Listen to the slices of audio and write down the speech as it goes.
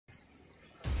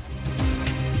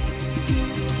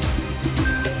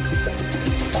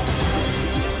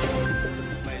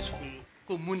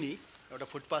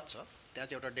Footpath छ, त्यहाँ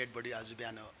चाहिँ एउटा डेड बडी आज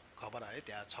बिहान खबर आयो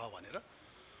त्यहाँ छ भनेर।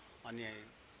 अनि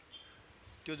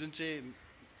त्यो जुन चाहिँ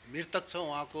मृतक छ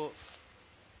उहाँको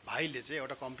भाइले चाहिँ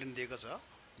एउटा कम्प्लेन दिएको छ,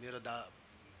 मेरो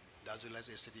दाजुलाई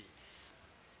चाहिँ यसरी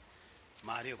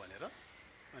मार्यो भनेर।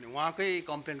 अनि उहाँकै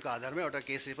कम्प्लेनको आधारमा एउटा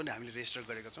केस पनि हामीले रेजिस्टर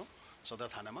गरेका छौँ सदर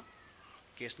थानामा।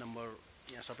 केस नम्बर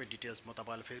यहाँ सबै डिटेल्स म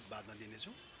तपाईँलाई फेरि बादमा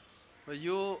दिनेछु। र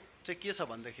यो चाहिँ के छ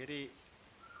भन्दाखेरि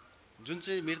जुन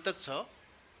चाहिँ मृतक छ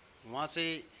उहाँ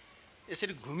चाहिँ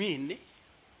यसरी घुमिहिँड्ने,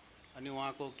 अनि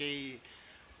उहाँको केही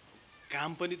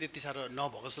काम पनि त्यति साह्रो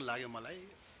नभएको जस्तो लाग्यो मलाई,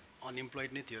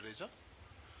 अनइम्प्लोइड नै थियो रहेछ।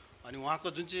 अनि उहाँको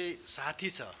जुन चाहिँ साथी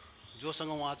छ जोसँग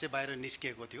उहाँ चाहिँ बाहिर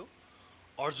निस्किएको थियो,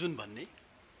 अर्जुन भन्ने,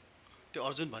 त्यो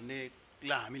अर्जुन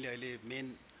भन्नेलाई हामीले अहिले मेन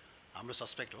हाम्रो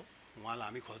सस्पेक्ट हो, उहाँलाई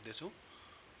हामी खोज्दैछौँ।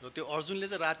 र त्यो अर्जुनले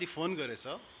चाहिँ राति फोन गरेछ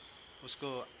उसको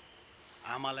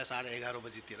आमालाई 11:30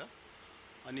 बजीतिर।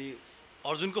 अनि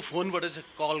अर्जुनको फोनबाट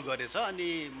चाहिँ कल गरेछ, अनि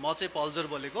म चाहिँ पल्जर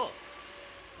बोलेको,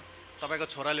 तपाईँको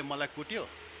छोराले मलाई कुट्यो,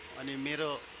 अनि मेरो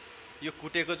यो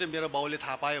कुटेको चाहिँ मेरो बाउले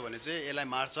थाहा पायो भने चाहिँ यसलाई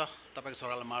मार्छ, तपाईँको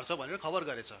छोरालाई मार्छ भनेर खबर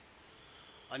गरेछ।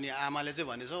 अनि आमाले चाहिँ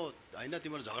भनेछ होइन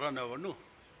तिम्रो झगडा नगर्नु,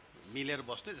 मिलेर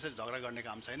बस्नु, त्यसरी झगडा गर्ने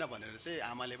काम छैन भनेर चाहिँ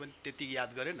आमाले पनि त्यति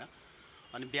याद गरेन।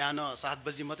 अनि बिहान 7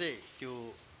 बजी मात्रै त्यो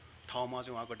ठाउँमा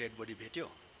चाहिँ उहाँको डेड बडी भेट्यो।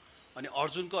 अनि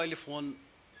अर्जुनको अहिले फोन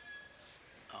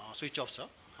स्विच अफ छ।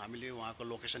 हामीले उहाँको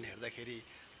लोकेसन हेर्दाखेरि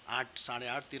 8 साढे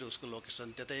 8तिर उसको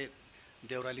लोकेसन त्यतै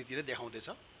देउरालीतिर देखाउँदैछ,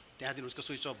 त्यहाँदेखि उसको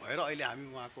स्विच अफ भएर अहिले हामी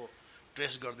उहाँको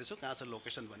ट्रेस गर्दैछौँ कहाँ छ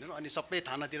लोकेसन भनेर। अनि सबै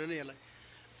थानातिर नै यसलाई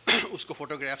उसको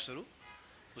फोटोग्राफ्सहरू,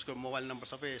 उसको मोबाइल नम्बर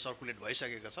सबै सर्कुलेट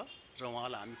भइसकेको छ र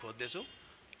उहाँलाई हामी खोज्दैछौँ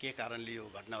के कारणले यो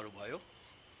घटनाहरू भयो।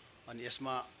 अनि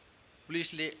यसमा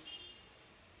पुलिसले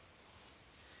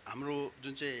हाम्रो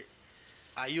जुन चाहिँ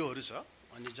आइओहरू छ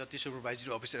अनि जति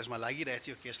सुपरभाइजरी अफिसर यसमा लागिरहेको छ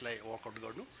यो केसलाई वर्कआउट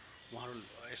गर्नु, उहाँहरू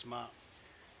यसमा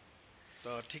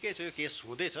त ठिकै छ, यो केस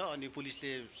हुँदैछ। अनि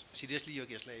पुलिसले सिरियसली यो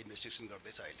केसलाई इन्भेस्टिगेसन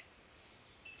गर्दैछ अहिले।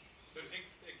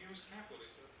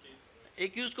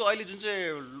 एक्युजको अहिले जुन चाहिँ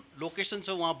लोकेसन छ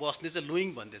उहाँ बस्ने चाहिँ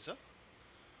लुइङ भन्दैछ,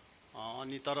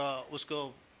 अनि तर उसको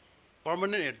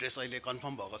पर्मनेन्ट एड्रेस अहिले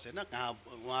कन्फर्म भएको छैन कहाँ।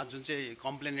 उहाँ जुन चाहिँ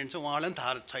कम्प्लेनेन्ट छ उहाँलाई पनि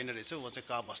थाहा छैन रहेछ उहाँ चाहिँ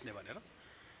कहाँ बस्ने भनेर।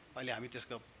 अहिले हामी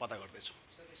त्यसको पत्ता गर्दैछौँ।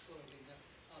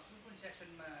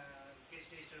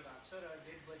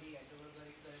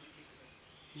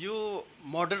 यो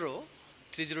मर्डर हो,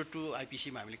 302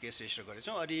 आइपिसीमा हामीले केस रेजिस्टर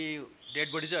गरेछौँ। अनि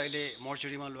डेड बडी चाहिँ अहिले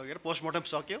मोर्चुरीमा लगेर पोस्टमार्टम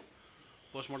सक्यो,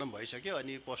 पोस्टमार्टम भइसक्यो।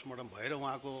 अनि पोस्टमार्टम भएर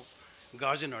उहाँको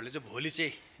गार्जियनहरूले चाहिँ भोलि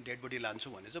चाहिँ डेड बडी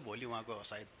लान्छु भने चाहिँ भोलि उहाँको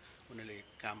सायद उनीहरूले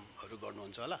कामहरू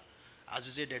गर्नुहुन्छ होला। आज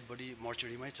चाहिँ डेड बडी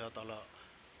मोर्चुरीमै छ तल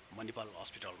मणिपाल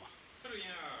हस्पिटलमा। सर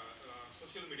यहाँ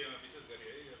सोसियल मिडियामा विशेष गरी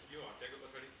यो हत्याको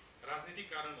पछाडि राजनीतिक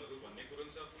कारणहरू भन्ने कुरो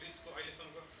छ, पुलिसको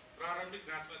अहिलेसम्मको प्रारम्भिक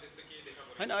जाँचमा त्यस्तो केही देखा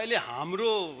परेन? होइन, अहिले हाम्रो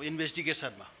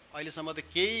इन्भेस्टिगेसनमा अहिलेसम्म त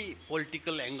केही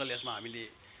पोलिटिकल एङ्गल यसमा हामीले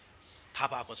थाहा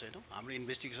पाएको छैनौँ। हाम्रो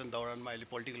इन्भेस्टिगेसन दौरानमा अहिले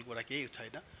पोलिटिकल कुरा केही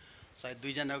छैन। सायद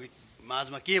दुईजनाको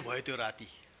माझमा के भयो, त्यो राति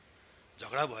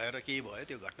झगडा भएर केही भयो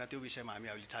त्यो घटना, त्यो विषयमा हामी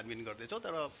अहिले छानबिन गर्दैछौँ।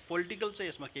 तर पोलिटिकल चाहिँ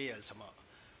यसमा केही अहिलेसम्म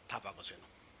थाहा पाएको छैनौँ।